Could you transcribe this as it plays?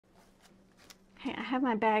Okay, I have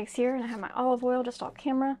my bags here and I have my olive oil just off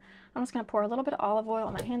camera. I'm just going to pour a little bit of olive oil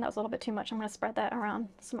on my hand. That was a little bit too much. I'm going to spread that around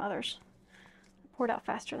some others. I poured out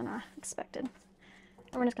faster than I expected.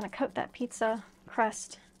 And we're just going to coat that pizza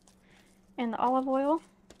crust in the olive oil.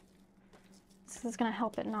 This is going to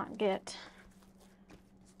help it not get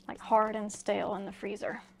like hard and stale in the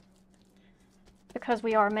freezer. Because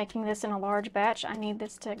we are making this in a large batch, I need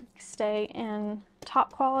this to stay in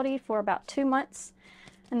top quality for about 2 months.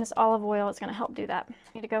 And this olive oil is going to help do that. I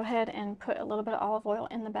need to go ahead and put a little bit of olive oil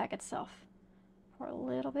in the bag itself. Pour a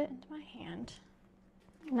little bit into my hand.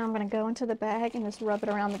 Now I'm going to go into the bag and just rub it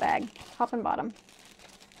around the bag, top and bottom.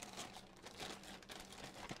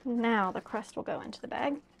 Now the crust will go into the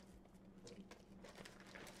bag.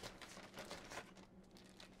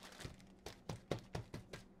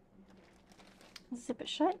 Zip it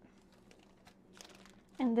shut.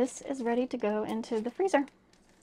 And this is ready to go into the freezer.